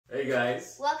Hey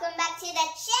guys. Welcome back to the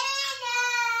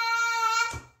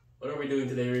channel. What are we doing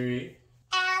today, Riri?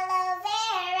 Aloe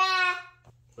vera.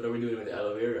 What are we doing with the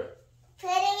aloe vera?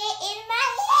 Putting it in my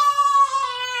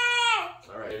hair.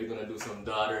 Alright, we're gonna do some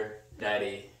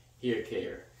daughter-daddy hair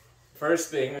care. First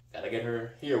thing, gotta get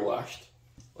her hair washed.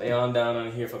 Lay on down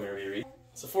on here for me, Riri.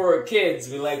 So for our kids,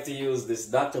 we like to use this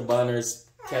Dr.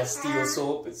 Bonner's Castile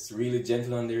soap. It's really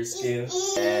gentle on their skin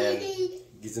and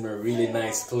gives them a really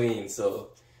nice clean. So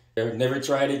if you've never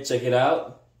tried it, check it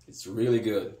out. It's really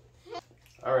good.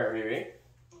 Alright, Riri.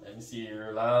 Let me see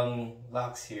your long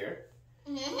locks here.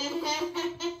 You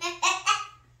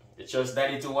trust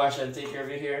Daddy to wash and take care of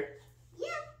your hair? Yeah.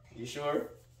 You sure?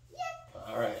 Yeah.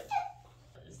 Alright.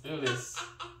 Let's do this.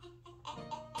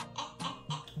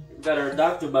 We've got our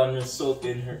Dr. Bonner soap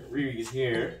in her Riri's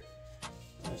hair.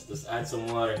 Let's just add some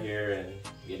water here and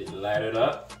get it lighted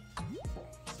up.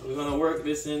 So we're gonna work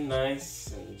this in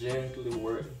nice and gently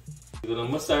work. We're gonna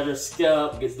massage her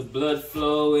scalp, get the blood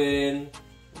flowing,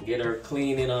 and get her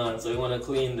cleaning on. So we wanna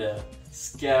clean the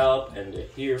scalp and the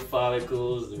hair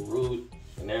follicles, the root,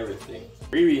 and everything.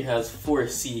 Riri has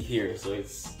 4C here, so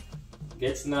it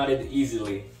gets knotted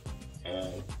easily.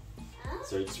 And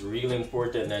so it's really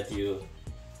important that you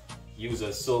use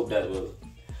a soap that will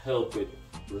help with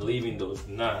relieving those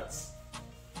knots.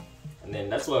 And then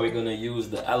that's why we're gonna use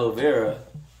the aloe vera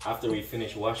after we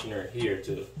finish washing her hair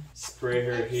to spray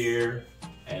her hair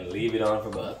and leave it on for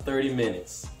about 30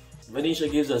 minutes. Venetia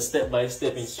gives us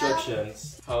step-by-step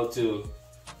instructions how to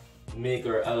make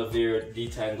our aloe vera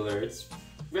detangler. It's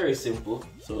very simple,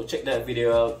 so check that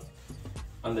video out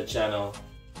on the channel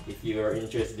if you are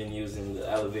interested in using the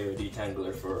aloe vera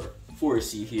detangler for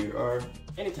 4C hair or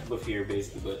any type of hair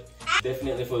basically, but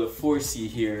definitely for the 4C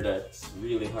hair that's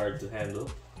really hard to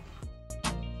handle.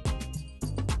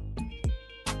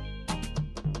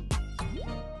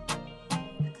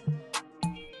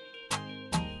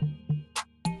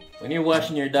 When you're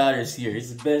washing your daughter's hair,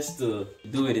 it's best to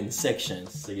do it in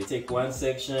sections. So you take one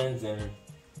section and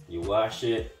you wash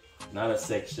it, another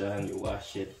section, you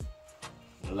wash it,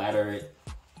 lather it.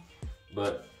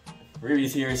 But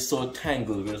Riri's hair is so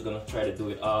tangled, we're just gonna try to do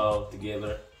it all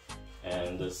together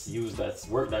and just use that,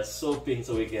 work that soaping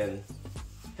so we can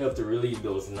help to relieve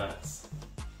those knots.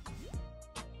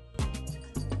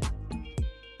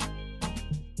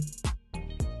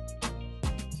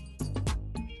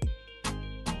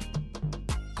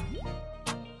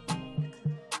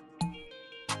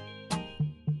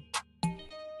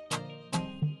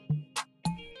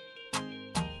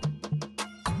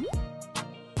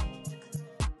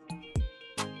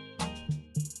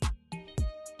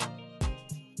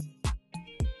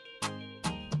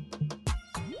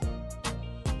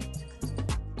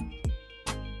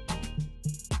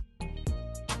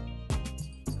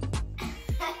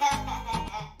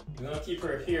 We're gonna keep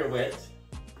her hair wet,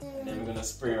 and then we're gonna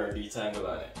spray our detangle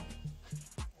on it.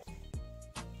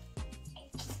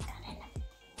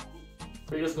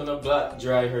 We're just gonna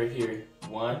dry her hair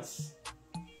once.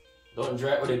 Don't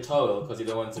dry it with a towel because you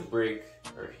don't want to break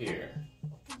her hair.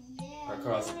 Or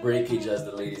cause breakage, as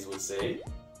the ladies would say.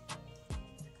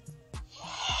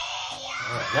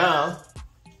 Alright, now.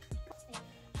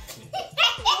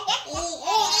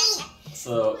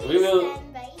 So we'll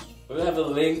have a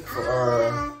link for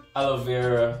our aloe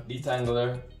vera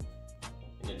detangler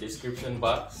in the description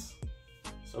box.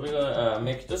 So we're gonna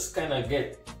just kind of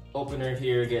open her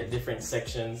here, get different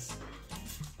sections.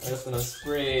 I'm just gonna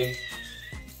spray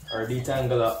our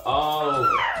detangler all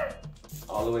over,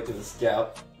 all the way to the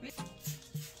scalp.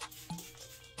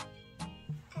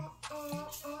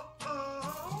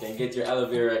 You can get your aloe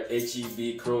vera at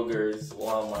HEB, Kroger's,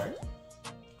 Walmart,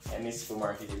 any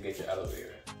supermarket you get your aloe vera.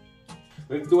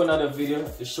 We'll do another video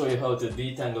to show you how to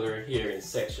detangle her hair in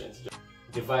sections.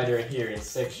 Divide her hair in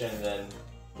sections and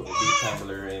put the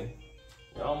detangler in.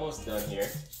 You're almost done here.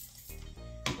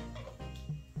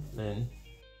 Then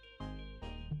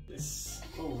this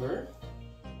over.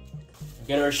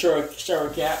 Get our shower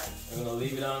cap. I'm gonna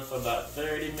leave it on for about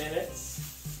 30 minutes.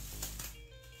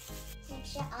 Make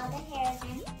sure all the hair is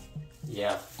in.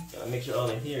 Yeah, gotta make sure all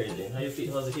the hair is in. How's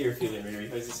the hair feeling, Riri?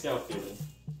 How's the scalp feeling?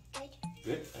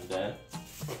 Good. And then,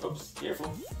 oops,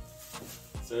 careful.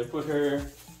 So I put her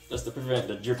just to prevent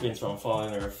the drippings from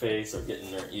falling in her face or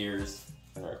getting her ears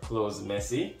and her clothes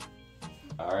messy.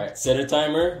 Alright, set a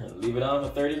timer and leave it on for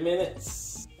 30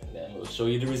 minutes. And then we'll show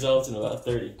you the results in about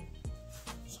 30.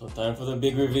 So time for the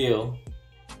big reveal.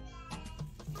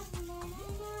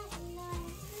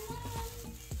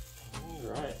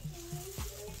 Alright.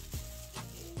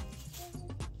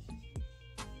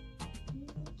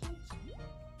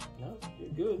 No, you're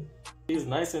good. It's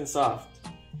nice and soft.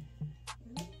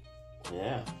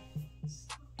 Yeah.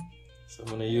 So I'm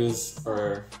gonna use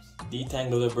our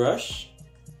detangler brush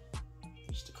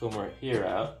just to comb our hair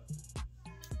out.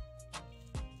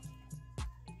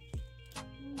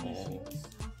 And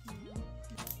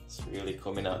it's really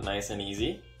coming out nice and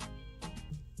easy.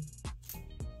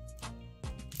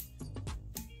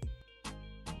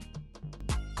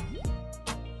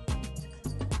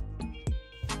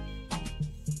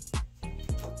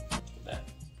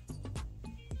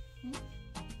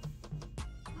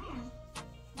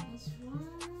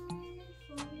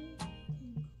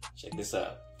 Check this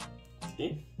out.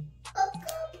 See?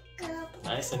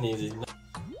 Nice and easy.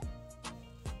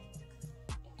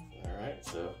 Alright,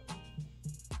 so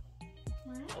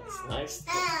that's nice,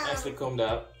 nicely combed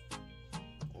out.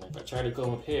 And if I try to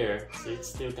comb up here, see, it's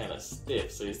still kind of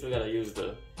stiff, so you still gotta use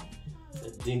the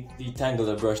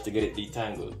detangler brush to get it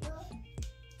detangled.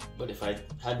 But if I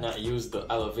had not used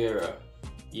the aloe vera,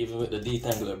 even with the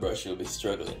detangler brush, you'll be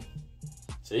struggling.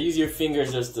 So use your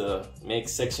fingers just to make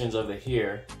sections of the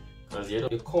hair, because your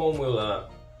comb will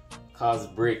cause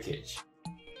breakage.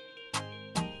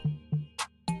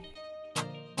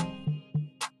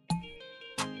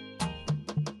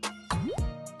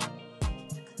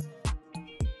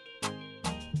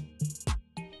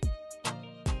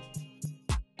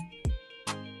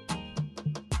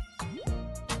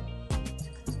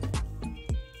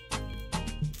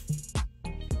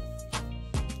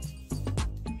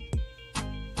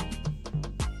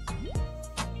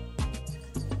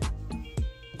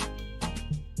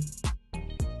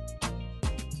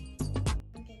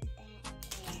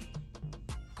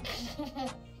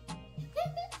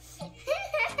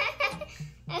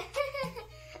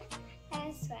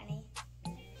 That's funny.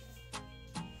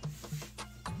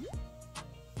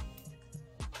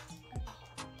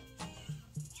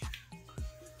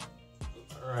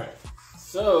 Alright,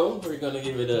 so we're gonna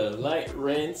give it a light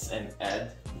rinse and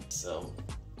add some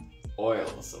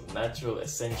oil, some natural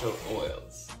essential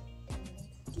oils.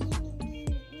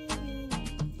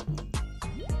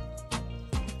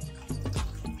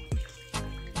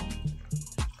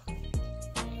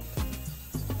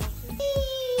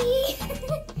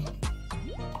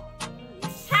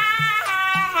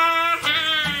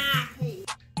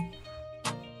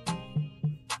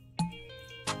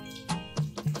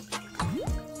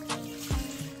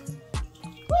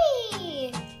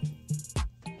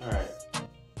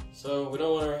 So we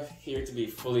don't want our hair to be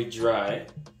fully dry.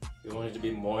 We want it to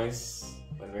be moist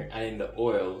when we're adding the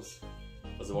oils,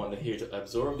 because we want the hair to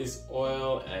absorb this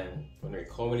oil, and when we're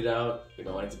combing it out, we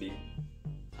don't want it to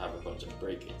have a bunch of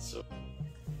breakage. So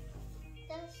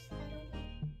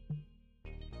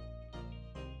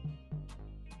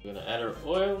we're gonna add our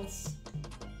oils.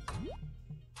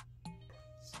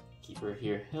 Keep our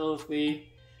hair healthy.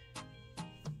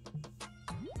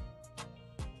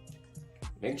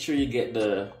 Make sure you get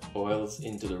the oils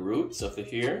into the roots of the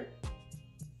hair.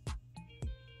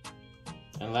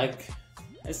 And like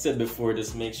I said before,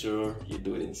 just make sure you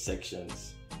do it in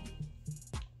sections.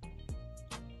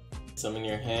 Some in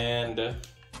your hand.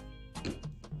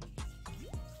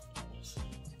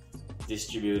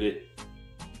 Distribute it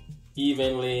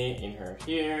evenly in her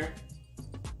hair.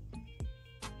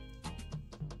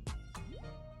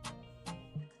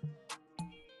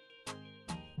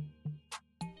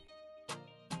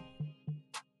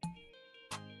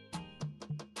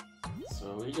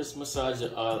 So we just massage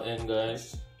it all in,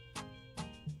 guys.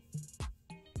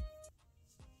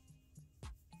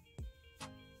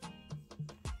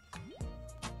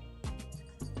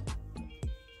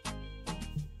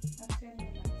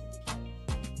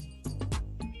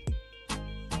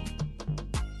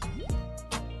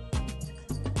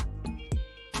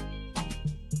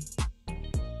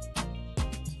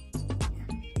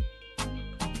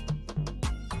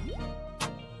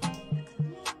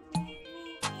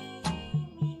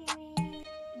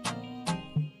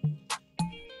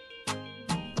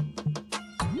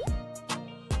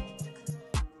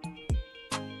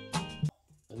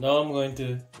 Now I'm going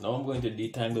to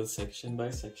detangle section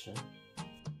by section.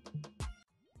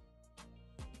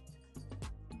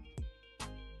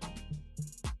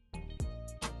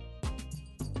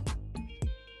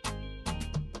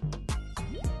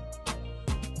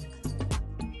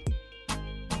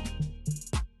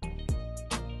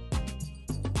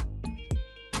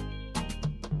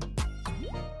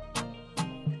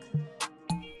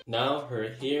 Now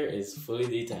her hair is fully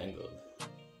detangled.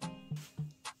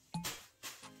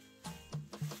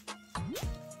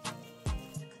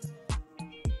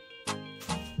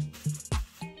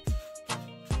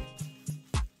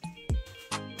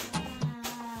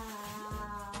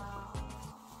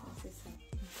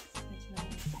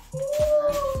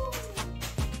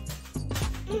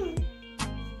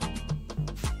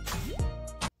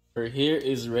 Her hair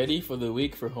is ready for the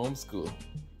week for homeschool.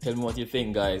 Tell me what you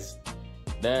think, guys.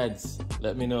 Dads,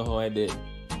 let me know how I did.